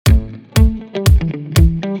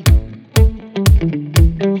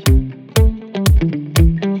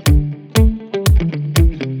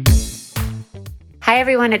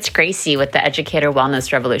everyone, it's Gracie with the Educator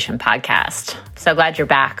Wellness Revolution podcast. So glad you're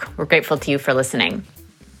back. We're grateful to you for listening.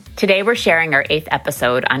 Today, we're sharing our 8th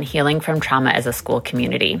episode on healing from trauma as a school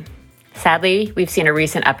community. Sadly, we've seen a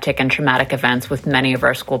recent uptick in traumatic events with many of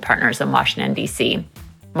our school partners in Washington, D.C.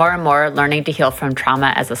 More and more, learning to heal from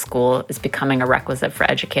trauma as a school is becoming a requisite for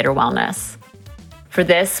educator wellness. For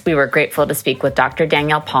this, we were grateful to speak with Dr.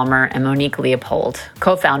 Danielle Palmer and Monique Leopold,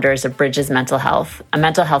 co-founders of Bridges Mental Health, a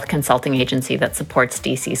mental health consulting agency that supports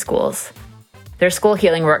DC schools. Their school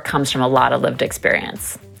healing work comes from a lot of lived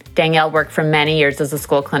experience. Danielle worked for many years as a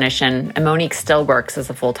school clinician, and Monique still works as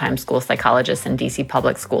a full-time school psychologist in DC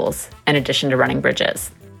public schools, in addition to running Bridges.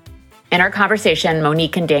 In our conversation,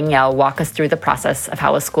 Monique and Danielle walk us through the process of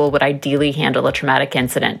how a school would ideally handle a traumatic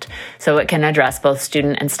incident so it can address both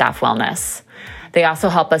student and staff wellness. They also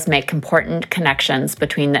help us make important connections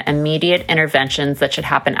between the immediate interventions that should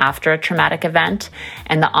happen after a traumatic event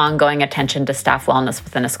and the ongoing attention to staff wellness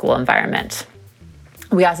within a school environment.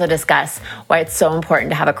 We also discuss why it's so important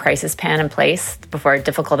to have a crisis plan in place before a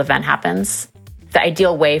difficult event happens, the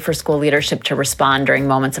ideal way for school leadership to respond during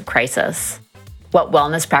moments of crisis, what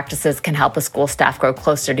wellness practices can help a school staff grow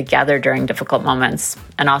closer together during difficult moments,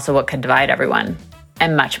 and also what could divide everyone,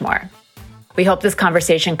 and much more. We hope this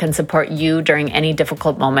conversation can support you during any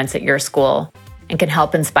difficult moments at your school and can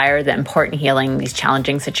help inspire the important healing these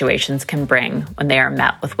challenging situations can bring when they are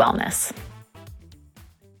met with wellness.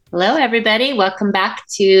 Hello, everybody. Welcome back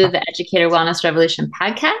to the Educator Wellness Revolution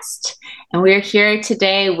podcast. And we're here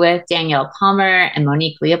today with Danielle Palmer and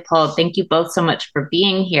Monique Leopold. Thank you both so much for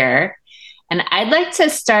being here. And I'd like to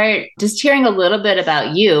start just hearing a little bit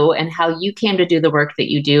about you and how you came to do the work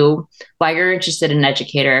that you do, why you're interested in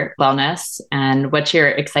educator wellness, and what you're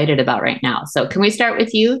excited about right now. So can we start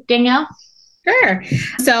with you, Danielle? Sure.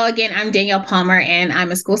 So again, I'm Danielle Palmer, and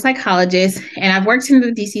I'm a school psychologist, and I've worked in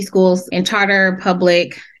the DC schools in charter,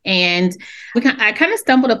 public, and I kind of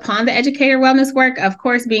stumbled upon the educator wellness work. Of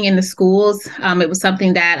course, being in the schools, it was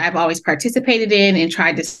something that I've always participated in and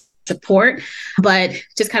tried to support, but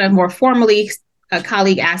just kind of more formally, a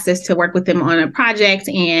colleague asked us to work with them on a project,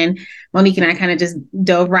 and Monique and I kind of just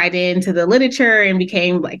dove right into the literature and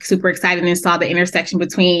became like super excited and saw the intersection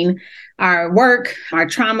between our work, our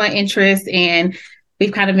trauma interests, and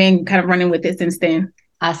we've kind of been running with it since then.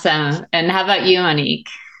 Awesome. And how about you, Monique?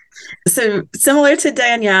 So similar to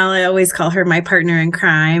Danielle, I always call her my partner in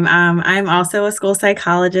crime. I'm also a school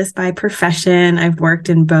psychologist by profession. I've worked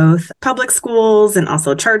in both public schools and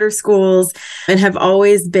also charter schools, and have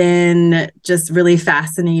always been just really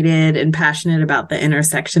fascinated and passionate about the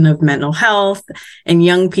intersection of mental health and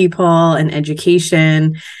young people and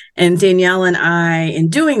education. And Danielle and I, in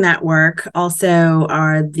doing that work, also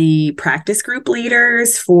are the practice group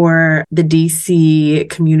leaders for the DC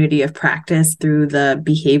community of practice through the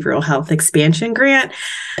Behavioral Health Expansion Grant.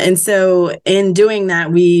 And so in doing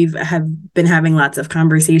that, have been having lots of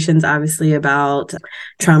conversations, obviously, about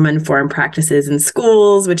trauma-informed practices in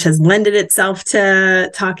schools, which has lended itself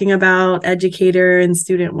to talking about educator and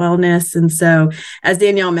student wellness. And so, as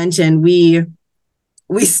Danielle mentioned, we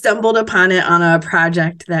stumbled upon it on a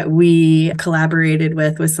project that we collaborated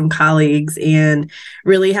with some colleagues, and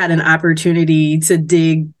really had an opportunity to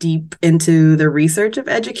dig deep into the research of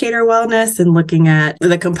educator wellness and looking at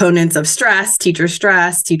the components of stress, teacher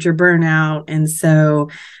burnout. And so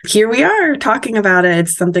here we are talking about it.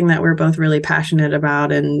 It's something that we're both really passionate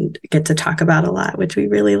about and get to talk about a lot, which we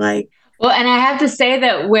really like. Well, and I have to say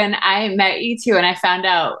that when I met you two and I found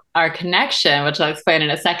out our connection, which I'll explain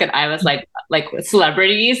in a second, I was like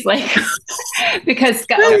celebrities, because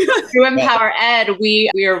through Empower Ed,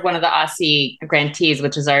 we are one of the Aussie grantees,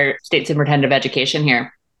 which is our state superintendent of education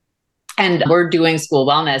here. And we're doing school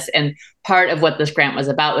wellness. And part of what this grant was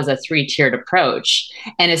about was a 3-tiered approach.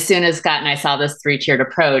 And as soon as Scott and I saw this 3-tiered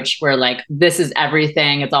approach, we're like, this is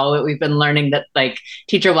everything. It's all what we've been learning, that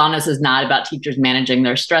teacher wellness is not about teachers managing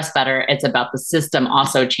their stress better. It's about the system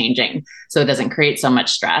also changing so it doesn't create so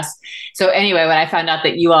much stress. So anyway, when I found out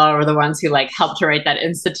that you all were the ones who helped to write that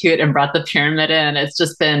institute and brought the pyramid in, it's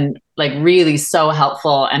just been really so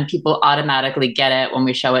helpful, and people automatically get it when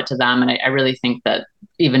we show it to them. And I really think that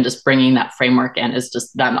even just bringing that framework in has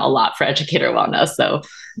just done a lot for educator wellness. So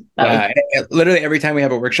literally every time we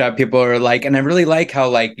have a workshop, people are and I really like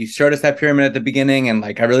how you showed us that pyramid at the beginning. And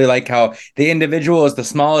I really like how the individual is the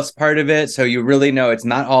smallest part of it. So you really know it's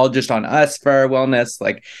not all just on us for our wellness.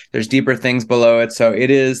 There's deeper things below it. So it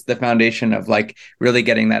is the foundation of really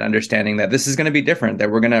getting that understanding that this is going to be different, that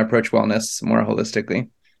we're going to approach wellness more holistically.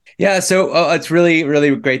 Yeah, so it's really,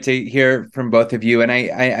 really great to hear from both of you. And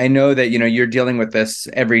I know that, you're dealing with this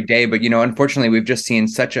every day, but, unfortunately, we've just seen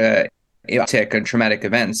such a uptick in traumatic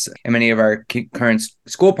events. And many of our current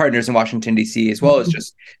school partners in Washington, D.C., as well as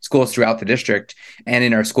just schools throughout the district and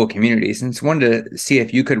in our school communities. And so wanted to see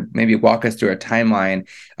if you could maybe walk us through a timeline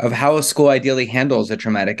of how a school ideally handles a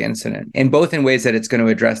traumatic incident, and both in ways that it's going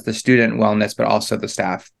to address the student wellness, but also the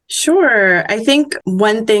staff. Sure. I think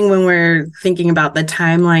one thing when we're thinking about the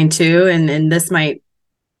timeline too, and this might,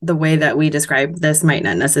 the way that we describe this might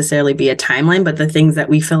not necessarily be a timeline, but the things that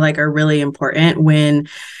we feel like are really important when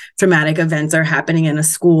traumatic events are happening in a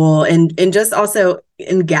school, and just also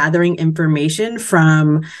in gathering information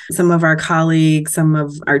from some of our colleagues, some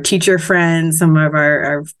of our teacher friends, some of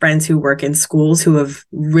our friends who work in schools who have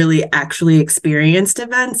really actually experienced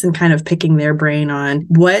events, and kind of picking their brain on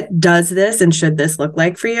what does this and should this look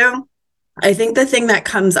like for you. I think the thing that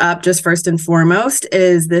comes up just first and foremost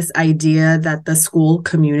is this idea that the school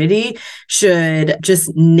community should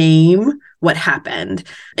just name what happened.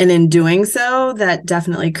 And in doing so, that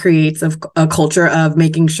definitely creates a culture of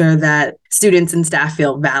making sure that students and staff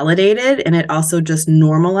feel validated. And it also just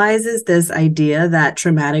normalizes this idea that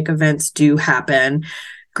traumatic events do happen.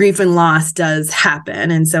 Grief and loss does happen.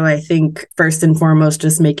 And so I think first and foremost,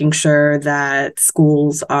 just making sure that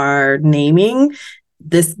schools are naming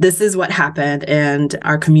this is what happened and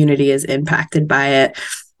our community is impacted by it.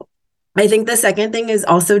 I think the second thing is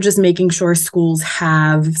also just making sure schools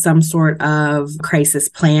have some sort of crisis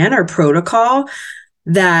plan or protocol,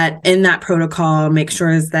 that in that protocol make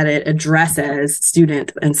sure that it addresses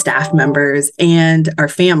student and staff members and our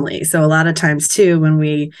families. So a lot of times too, when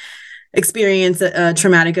we experience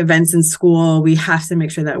traumatic events in school, we have to make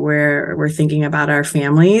sure that we're thinking about our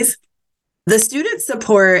families. The student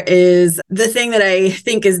support is the thing that I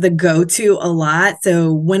think is the go-to a lot.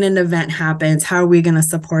 So when an event happens, how are we going to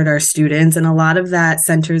support our students? And a lot of that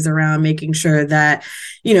centers around making sure that,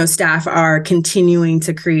 staff are continuing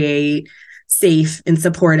to create safe and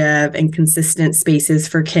supportive and consistent spaces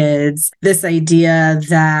for kids. This idea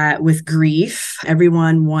that with grief,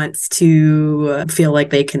 everyone wants to feel like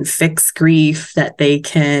they can fix grief, that they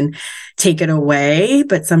can take it away.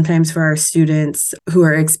 But sometimes for our students who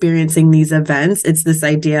are experiencing these events, it's this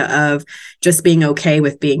idea of just being okay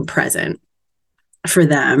with being present for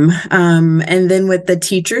them. And then with the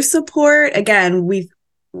teacher support, again,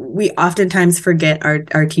 we oftentimes forget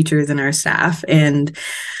our teachers and our staff, and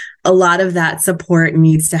a lot of that support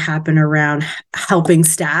needs to happen around helping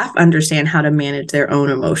staff understand how to manage their own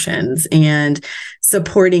emotions and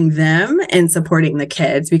supporting them and supporting the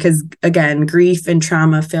kids. Because again, grief and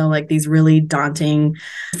trauma feel like these really daunting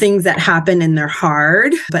things that happen and they're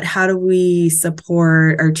hard. But how do we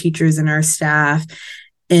support our teachers and our staff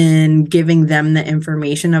in giving them the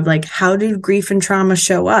information of like, how do grief and trauma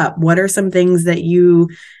show up? What are some things that you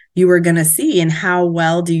are going to see, and how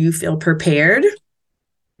well do you feel prepared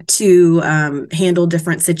to handle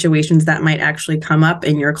different situations that might actually come up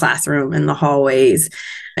in your classroom, in the hallways?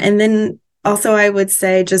 And then also, I would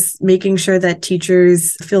say just making sure that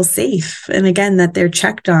teachers feel safe. And again, that they're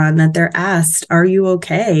checked on, that they're asked, are you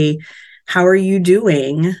okay? How are you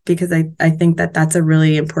doing? Because I think that that's a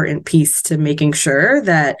really important piece to making sure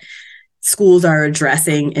that schools are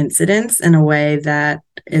addressing incidents in a way that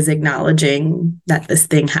is acknowledging that this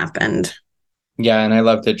thing happened. Yeah, and I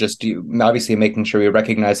love to just obviously making sure we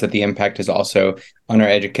recognize that the impact is also on our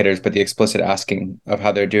educators, but the explicit asking of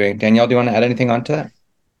how they're doing. Danielle, do you want to add anything on to that?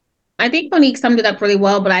 I think Monique summed it up really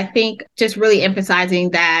well, but I think just really emphasizing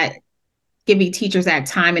that giving teachers that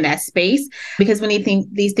time and that space, because when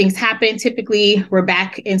these things happen, typically we're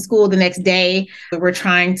back in school the next day. We're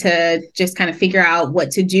trying to just kind of figure out what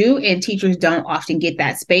to do, and teachers don't often get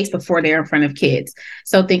that space before they're in front of kids.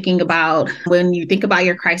 So thinking about when you think about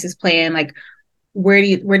your crisis plan, like where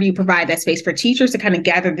do you provide that space for teachers to kind of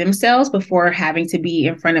gather themselves before having to be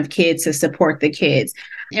in front of kids to support the kids?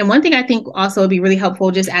 And one thing I think also would be really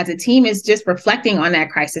helpful just as a team is just reflecting on that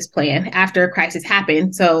crisis plan after a crisis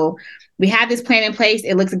happened. So we had this plan in place.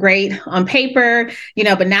 It looks great on paper,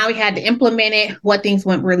 but now we had to implement it. What things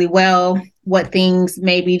went really well? What things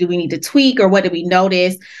maybe do we need to tweak, or what did we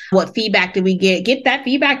notice? What feedback did we get? Get that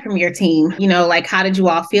feedback from your team. Like, how did you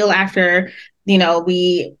all feel after,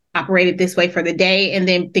 we operated this way for the day? And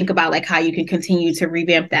then think about like how you can continue to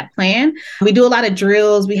revamp that plan. We do a lot of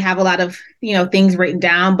drills. We have a lot of, things written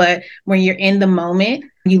down, but when you're in the moment,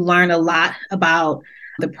 you learn a lot about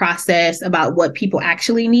the process, about what people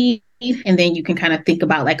actually need. And then you can kind of think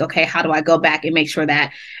about like, okay, how do I go back and make sure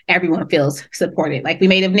that everyone feels supported? Like we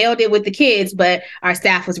may have nailed it with the kids, but our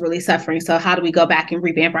staff was really suffering. So how do we go back and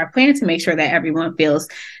revamp our plan to make sure that everyone feels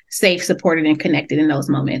safe, supported, and connected in those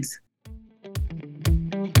moments?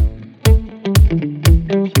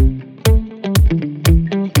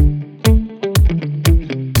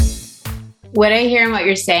 What I hear in what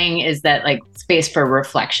you're saying is that like space for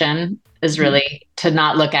reflection is really to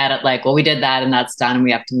not look at it like, well, we did that and that's done and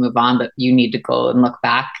we have to move on, but you need to go and look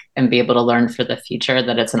back and be able to learn for the future,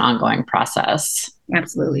 that it's an ongoing process.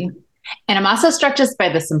 Absolutely. And I'm also struck just by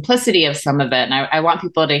the simplicity of some of it. And I want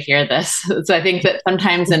people to hear this. So I think that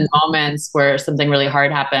sometimes in moments where something really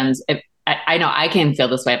hard happens, I know I can feel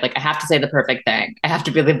this way. Like I have to say the perfect thing. I have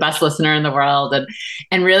to be the best listener in the world.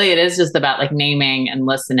 And really it is just about like naming and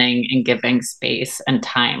listening and giving space and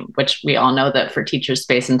time, which we all know that for teachers,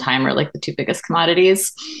 space and time are like the two biggest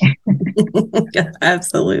commodities. Yeah,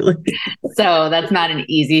 absolutely. So that's not an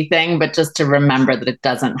easy thing, but just to remember that it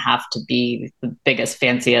doesn't have to be the biggest,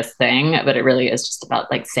 fanciest thing, but it really is just about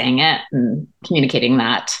like saying it and communicating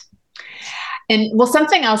that. And well,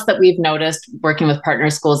 something else that we've noticed working with partner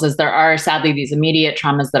schools is there are sadly these immediate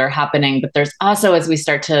traumas that are happening, but there's also, as we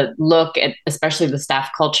start to look at especially the staff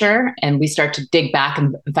culture and we start to dig back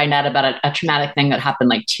and find out about a traumatic thing that happened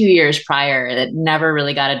like 2 years prior that never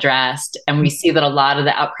really got addressed. And we see that a lot of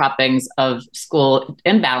the outcroppings of school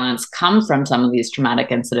imbalance come from some of these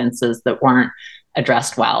traumatic incidences that weren't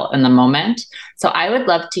addressed well in the moment. So I would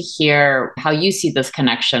love to hear how you see this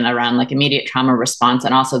connection around like immediate trauma response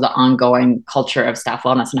and also the ongoing culture of staff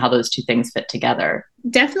wellness and how those two things fit together.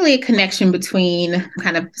 Definitely a connection between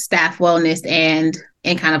kind of staff wellness and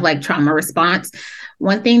kind of like trauma response.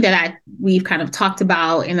 One thing that we've kind of talked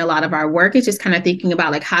about in a lot of our work is just kind of thinking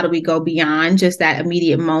about like, how do we go beyond just that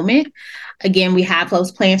immediate moment? Again, we have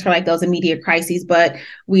those plans for like those immediate crises, but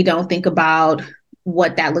we don't think about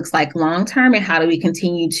what that looks like long term and how do we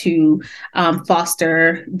continue to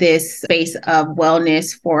foster this space of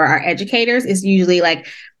wellness for our educators. Is usually like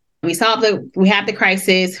we have the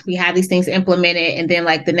crisis, we have these things implemented, and then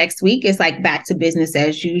like the next week is like back to business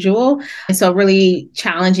as usual. And so really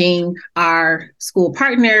challenging our school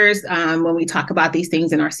partners when we talk about these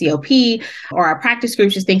things in our COP or our practice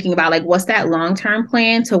groups, just thinking about like, what's that long-term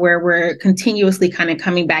plan to where we're continuously kind of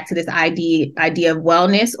coming back to this idea of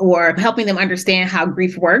wellness, or helping them understand how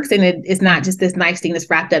grief works. And it's not just this nice thing that's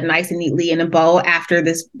wrapped up nice and neatly in a bow after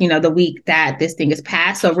this, the week that this thing is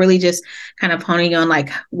passed. So really just kind of honing on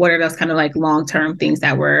like, what are those kind of like long-term things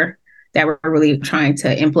that we're really trying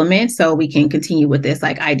to implement so we can continue with this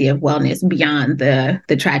like idea of wellness beyond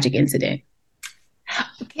the tragic incident.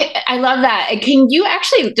 Okay, I love that. Can you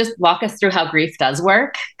actually just walk us through how grief does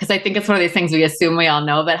work? Because I think it's one of these things we assume we all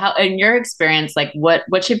know, but how, in your experience, like what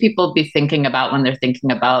should people be thinking about when they're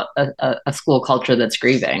thinking about a school culture that's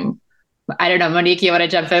grieving? I don't know, Monique, you want to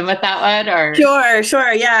jump in with that one? Or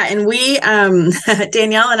Sure. Yeah. And we,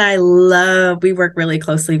 Danielle and we work really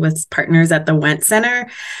closely with partners at the Went Center.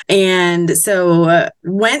 And so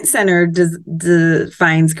Went Center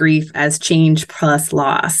defines grief as change plus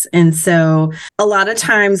loss. And so a lot of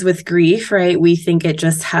times with grief, right, we think it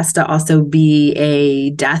just has to also be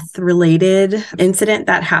a death related incident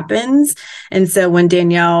that happens. And so when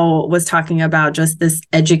Danielle was talking about just this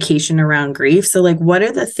education around grief, so like, what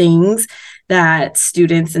are the things that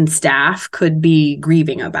students and staff could be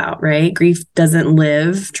grieving about, right?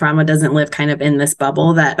 Trauma doesn't live kind of in this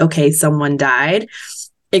bubble that, okay, someone died.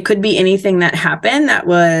 It could be anything that happened that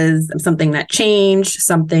was something that changed,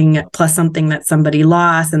 something plus something that somebody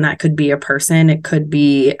lost, and that could be a person, it could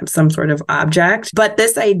be some sort of object. But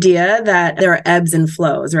this idea that there are ebbs and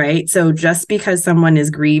flows, right? So just because someone is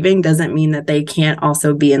grieving doesn't mean that they can't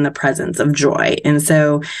also be in the presence of joy. And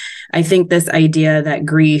so I think this idea that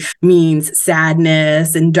grief means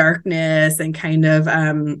sadness and darkness and kind of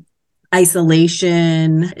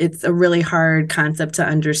isolation. It's a really hard concept to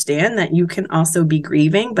understand that you can also be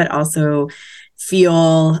grieving, but also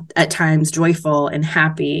feel at times joyful and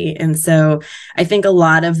happy. And so I think a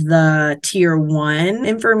lot of the tier 1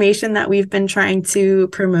 information that we've been trying to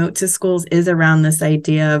promote to schools is around this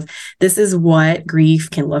idea of this is what grief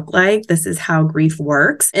can look like. This is how grief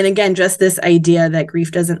works. And again, just this idea that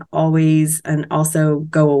grief doesn't always and also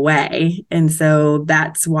go away. And so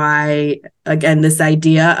that's why, again, this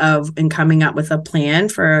idea of coming up with a plan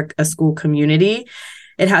for a school community,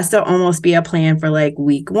 it has to almost be a plan for like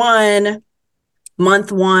week 1,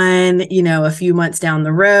 month 1, a few months down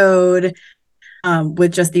the road,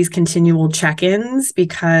 with just these continual check-ins,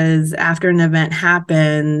 because after an event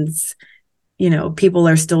happens, people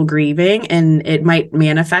are still grieving and it might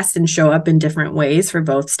manifest and show up in different ways for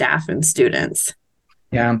both staff and students.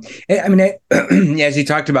 Yeah. I mean, as you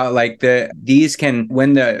talked about, like when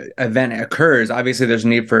the event occurs, obviously there's a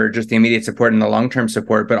need for just the immediate support and the long-term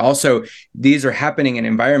support, but also these are happening in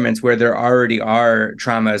environments where there already are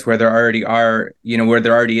traumas, where there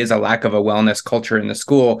already is a lack of a wellness culture in the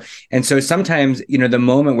school. And so sometimes, the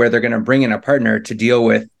moment where they're going to bring in a partner to deal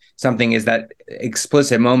with something is that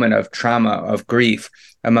explicit moment of trauma, of grief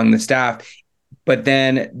among the staff. But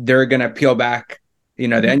then they're going to peel back, the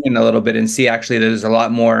onion a little bit and see actually there's a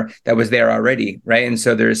lot more that was there already, right? And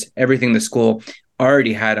so there's everything the school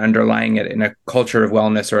already had underlying it in a culture of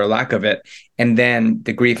wellness or a lack of it. And then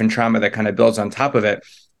the grief and trauma that kind of builds on top of it.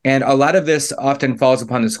 And a lot of this often falls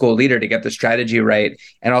upon the school leader to get the strategy right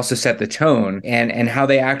and also set the tone and how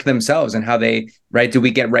they act themselves and how they, right? Do we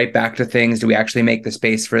get right back to things? Do we actually make the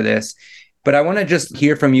space for this? But I want to just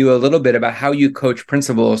hear from you a little bit about how you coach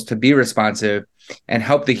principals to be responsive and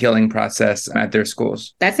help the healing process at their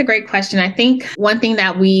schools. That's a great question. I think one thing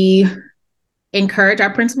that we encourage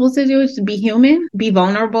our principals to do is to be human, be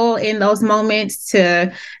vulnerable in those moments,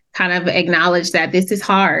 to kind of acknowledge that this is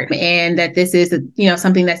hard and that this is,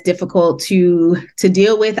 something that's difficult to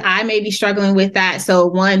deal with. I may be struggling with that. So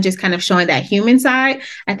one, just kind of showing that human side.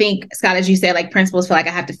 I think, Scott, as you said, like principals feel like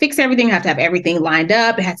I have to fix everything. I have to have everything lined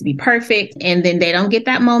up. It has to be perfect. And then they don't get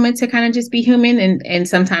that moment to kind of just be human. And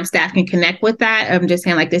sometimes staff can connect with that. I'm just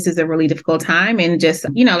saying like, this is a really difficult time, and just,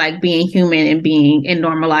 like being human and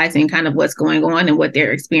normalizing kind of what's going on and what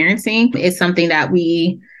they're experiencing is something that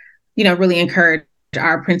we, really encourage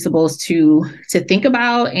our principals to think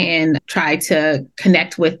about and try to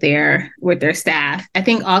connect with their staff. I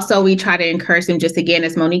think also we try to encourage them, just again,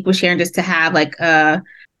 as Monique was sharing, just to have like a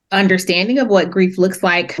understanding of what grief looks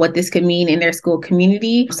like, what this could mean in their school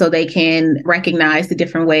community, so they can recognize the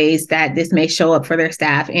different ways that this may show up for their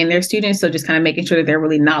staff and their students. So just kind of making sure that they're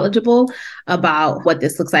really knowledgeable about what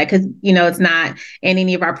this looks like. Because, it's not in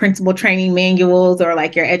any of our principal training manuals or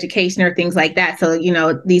like your education or things like that. So,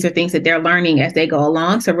 these are things that they're learning as they go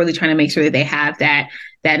along. So really trying to make sure that they have that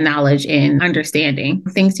knowledge and understanding.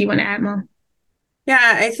 Things you want to add, Mo?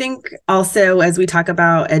 Yeah, I think also as we talk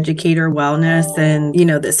about educator wellness and,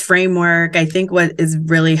 this framework, I think what is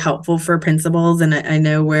really helpful for principals, and I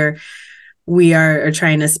know we are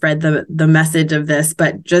trying to spread the message of this,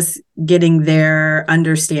 but just getting their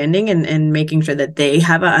understanding and making sure that they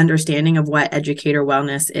have an understanding of what educator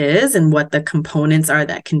wellness is and what the components are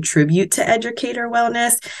that contribute to educator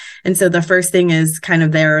wellness. And so the first thing is kind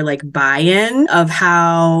of their like buy-in of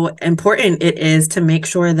how important it is to make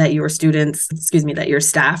sure that your that your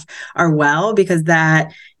staff are well, because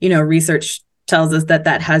that, research tells us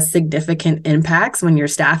that has significant impacts. When your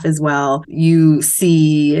staff is well, you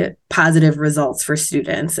see positive results for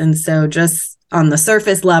students. And so just on the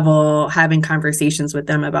surface level, having conversations with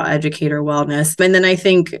them about educator wellness. And then I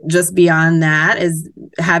think just beyond that is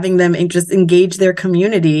having them just engage their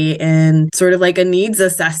community in sort of like a needs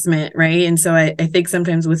assessment, right? And so I think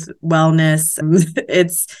sometimes with wellness,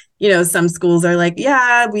 it's, some schools are like,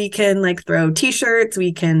 yeah, we can like throw t-shirts,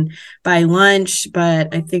 we can buy lunch,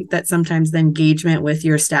 but I think that sometimes the engagement with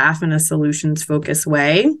your staff in a solutions focused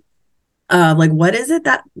way, like, what is it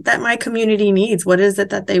that my community needs? What is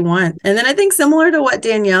it that they want? And then I think similar to what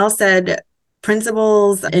Danielle said,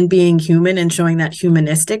 principals and being human and showing that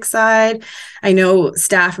humanistic side. I know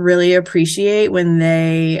staff really appreciate when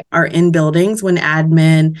they are in buildings, when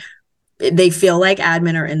they feel like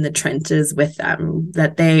admin are in the trenches with them,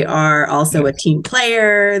 that they are also a team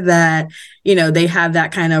player, that, they have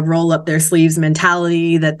that kind of roll up their sleeves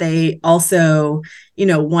mentality, that they also,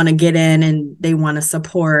 want to get in and they want to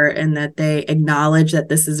support, and that they acknowledge that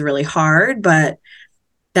this is really hard, but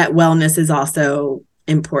that wellness is also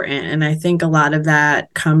important. And I think a lot of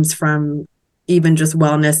that comes from even just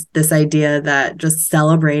wellness, this idea that just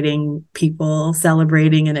celebrating people,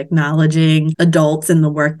 celebrating and acknowledging adults in the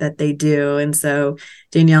work that they do. And so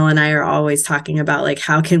Danielle and I are always talking about like,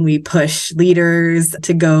 how can we push leaders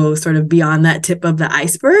to go sort of beyond that tip of the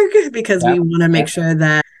iceberg? Because we want to make sure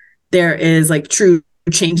that there is like true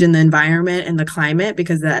change in the environment and the climate,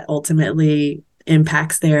 because that ultimately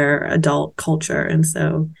impacts their adult culture. And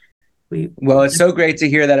so well, it's so great to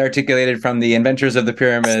hear that articulated from the inventors of the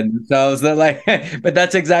pyramid themselves. That but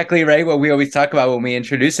that's exactly right what we always talk about when we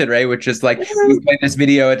introduce it, right? Which is like we play this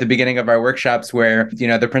video at the beginning of our workshops where,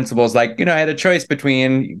 the principal's like, I had a choice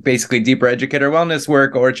between basically deeper educator wellness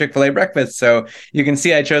work or Chick-fil-A breakfast. So you can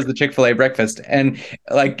see I chose the Chick-fil-A breakfast. And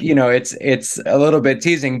like, it's a little bit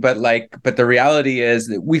teasing, but the reality is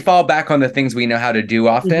that we fall back on the things we know how to do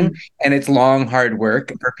often. And it's long, hard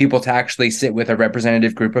work for people to actually sit with a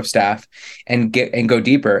representative group of staff staff and go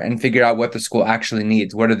deeper and figure out what the school actually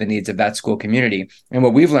needs. What are the needs of that school community? And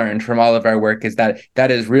what we've learned from all of our work is that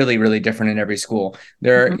that is really, really different in every school.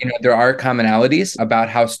 There are commonalities about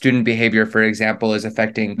how student behavior, for example, is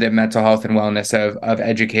affecting the mental health and wellness of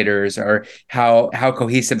educators, or how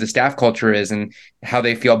cohesive the staff culture is and how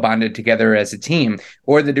they feel bonded together as a team,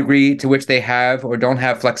 or the degree to which they have or don't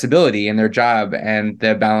have flexibility in their job and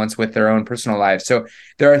the balance with their own personal lives. So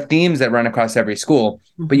there are themes that run across every school,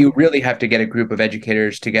 but you really have to get a group of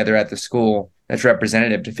educators together at the school that's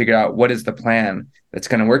representative to figure out what is the plan that's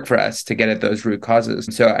going to work for us to get at those root causes.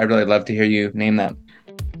 So I'd really love to hear you name that.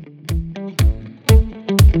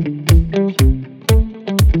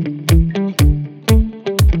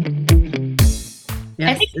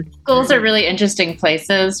 I think schools are really interesting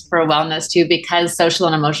places for wellness too, because social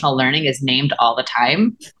and emotional learning is named all the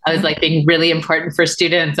time. I was like being really important for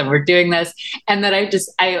students and we're doing this. And then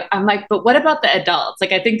I'm like, but what about the adults?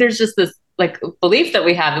 Like, I think there's just this like belief that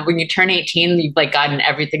we have that when you turn 18, you've like gotten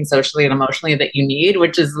everything socially and emotionally that you need,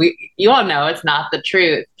 which is, you all know it's not the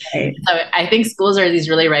truth. Right. So I think schools are these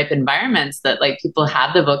really ripe environments that like people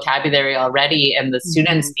have the vocabulary already and the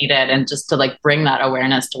students need it. And just to like bring that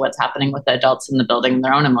awareness to what's happening with the adults in the building, in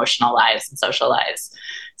their own emotional lives and social lives.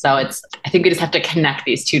 So I think we just have to connect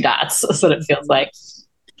these two dots. That's what it feels like.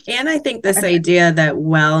 And I think this idea that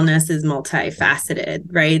wellness is multifaceted,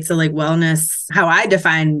 right? So like wellness, how I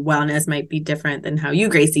define wellness might be different than how you,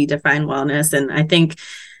 Gracie, define wellness. And I think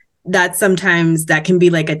that sometimes that can be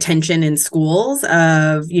like a tension in schools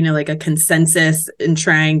of, like a consensus in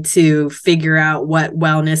trying to figure out what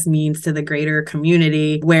wellness means to the greater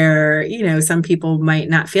community, where, some people might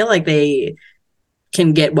not feel like they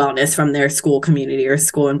can get wellness from their school community or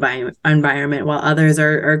school environment, while others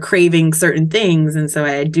are craving certain things. And so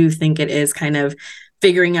I do think it is kind of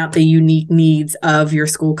figuring out the unique needs of your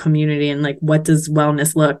school community and like, what does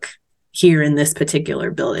wellness look here in this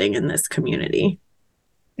particular building, in this community?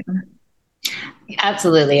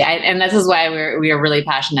 Absolutely. And this is why we are really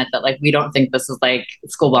passionate that like, we don't think this is like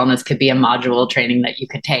school wellness could be a module training that you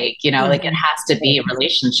could take, like it has to be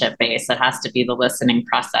relationship based. It has to be the listening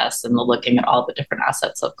process and the looking at all the different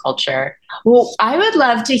assets of culture. Well, I would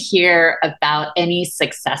love to hear about any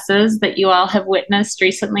successes that you all have witnessed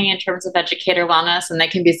recently in terms of educator wellness. And they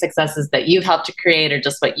can be successes that you've helped to create or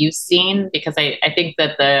just what you've seen, because I think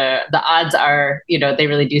that the odds are, they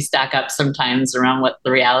really do stack up sometimes around what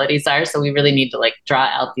the realities are. So we really need to like draw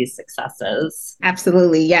out these successes.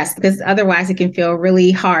 Absolutely. Yes. Because otherwise it can feel really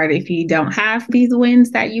hard if you don't have these wins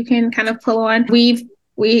that you can kind of pull on. We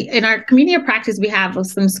in our community of practice, we have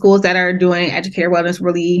some schools that are doing educator wellness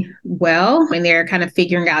really well, and they're kind of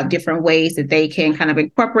figuring out different ways that they can kind of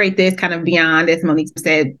incorporate this kind of beyond, as Monique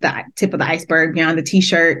said, the tip of the iceberg, beyond the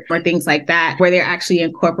t-shirt or things like that, where they're actually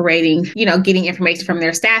incorporating, getting information from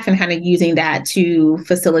their staff and kind of using that to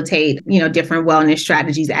facilitate, different wellness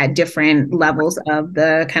strategies at different levels of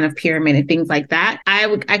the kind of pyramid and things like that.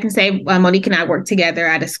 I can say Monique and I worked together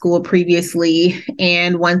at a school previously,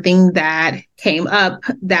 and one thing that came up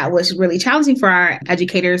that was really challenging for our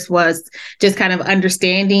educators was just kind of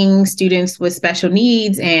understanding students with special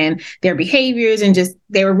needs and their behaviors, and just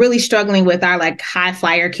they were really struggling with our like high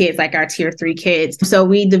flyer kids, like our tier 3 kids. So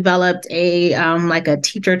we developed a like a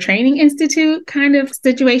teacher training institute kind of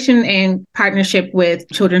situation in partnership with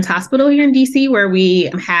Children's Hospital here in DC, where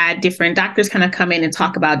we had different doctors kind of come in and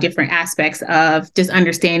talk about different aspects of just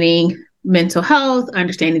understanding mental health,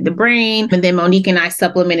 understanding the brain. And then Monique and I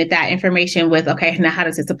supplemented that information with, okay, now how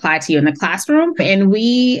does this apply to you in the classroom? And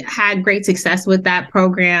we had great success with that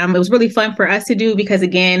program. It was really fun for us to do because,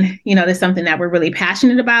 again, there's something that we're really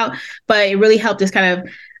passionate about, but it really helped us kind of,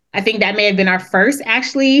 I think that may have been our first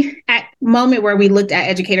actually at moment where we looked at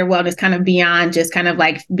educator wellness kind of beyond just kind of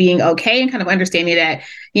like being okay, and kind of understanding that,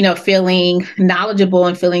 feeling knowledgeable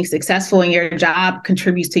and feeling successful in your job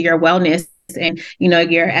contributes to your wellness and,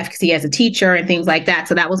 your efficacy as a teacher and things like that.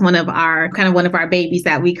 So that was one of our babies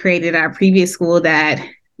that we created at our previous school that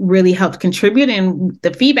really helped contribute. And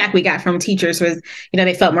the feedback we got from teachers was,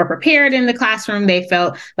 they felt more prepared in the classroom. They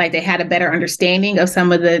felt like they had a better understanding of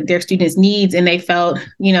some of their students' needs, and they felt,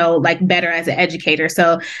 like better as an educator.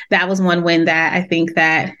 So that was one win that I think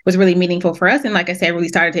that was really meaningful for us. And like I said, really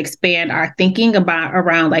started to expand our thinking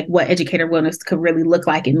around like what educator wellness could really look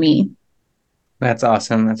like and mean. That's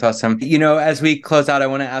awesome. That's awesome. As we close out, I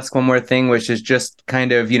want to ask one more thing, which is just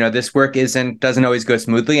kind of, this work doesn't always go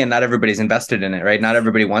smoothly, and not everybody's invested in it, right? Not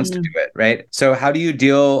everybody wants to do it, right? So how do you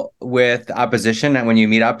deal with opposition and when you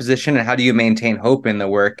meet opposition, and how do you maintain hope in the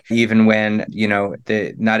work, even when,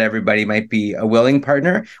 not everybody might be a willing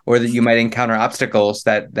partner, or that you might encounter obstacles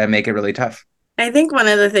that make it really tough? I think one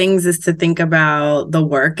of the things is to think about the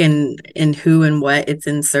work and who and what it's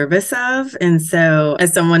in service of. And so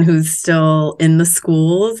as someone who's still in the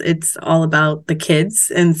schools, it's all about the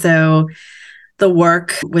kids. And so the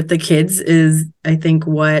work with the kids is, I think,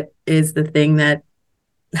 what is the thing that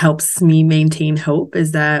helps me maintain hope,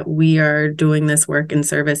 is that we are doing this work in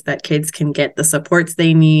service that kids can get the supports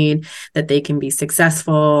they need, that they can be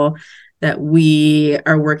successful, that we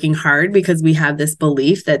are working hard because we have this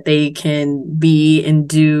belief that they can be and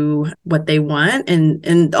do what they want.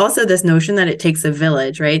 And also this notion that it takes a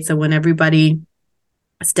village, right? So when everybody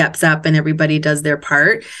steps up and everybody does their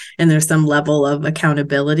part and there's some level of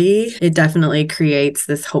accountability, it definitely creates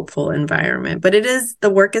this hopeful environment. But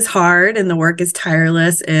the work is hard and the work is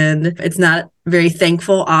tireless and it's not very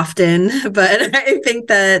thankful often, but I think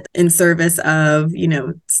that in service of,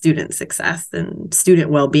 student success and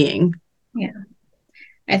student well-being. Yeah.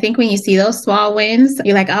 I think when you see those small wins,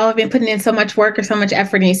 you're like, oh, I've been putting in so much work or so much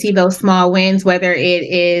effort. And you see those small wins, whether it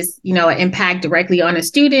is, an impact directly on a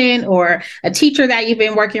student or a teacher that you've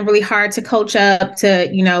been working really hard to coach up to,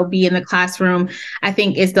 be in the classroom. I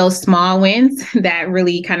think it's those small wins that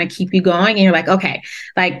really kind of keep you going. And you're like, okay,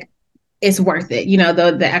 like it's worth it.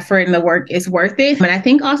 The effort and the work is worth it. But I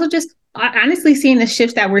think also just honestly seeing the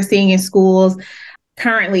shifts that we're seeing in schools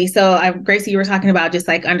currently. So Gracie, you were talking about just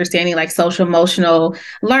like understanding like social emotional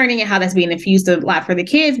learning and how that's being infused a lot for the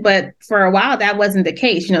kids. But for a while, that wasn't the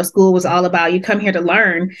case. School was all about you come here to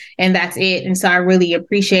learn and that's it. And so I really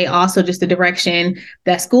appreciate also just the direction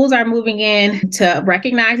that schools are moving in to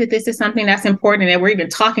recognize that this is something that's important. And we're even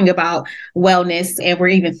talking about wellness and we're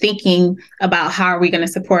even thinking about how are we going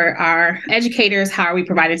to support our educators? How are we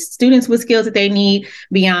providing students with skills that they need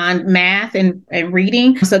beyond math and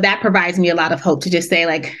reading? So that provides me a lot of hope to just say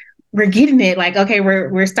like, we're getting it. Like, okay,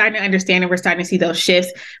 we're starting to understand and we're starting to see those shifts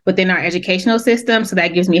within our educational system. So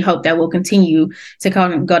that gives me hope that we'll continue to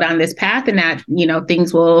go down this path and that,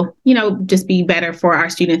 things will, just be better for our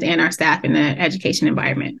students and our staff in the education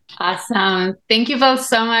environment. Awesome. Thank you both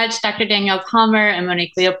so much, Dr. Danielle Palmer and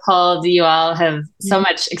Monique Leopold. You all have so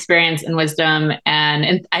much experience and wisdom,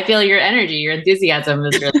 and I feel your energy, your enthusiasm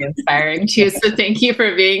is really inspiring too. So thank you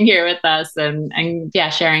for being here with us and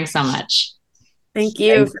sharing so much. Thank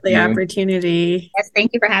you for the opportunity. Yes,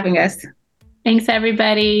 thank you for having us. Thanks,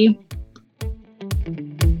 everybody.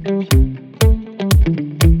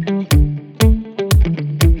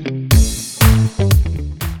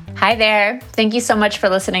 Hi there. Thank you so much for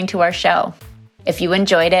listening to our show. If you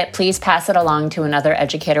enjoyed it, please pass it along to another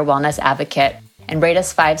educator wellness advocate and rate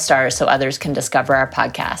us 5 stars so others can discover our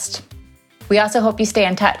podcast. We also hope you stay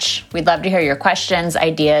in touch. We'd love to hear your questions,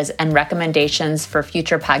 ideas, and recommendations for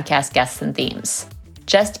future podcast guests and themes.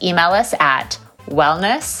 Just email us at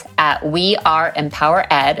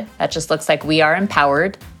wellness@weareempowered. That just looks like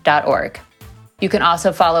weareempowered.org. You can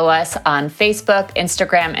also follow us on Facebook,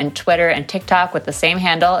 Instagram, and Twitter and TikTok with the same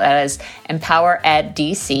handle as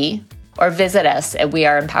EmpowerEdDC, or visit us at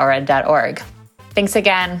weareempowered.org. Thanks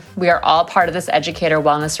again. We are all part of this educator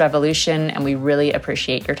wellness revolution, and we really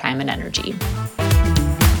appreciate your time and energy.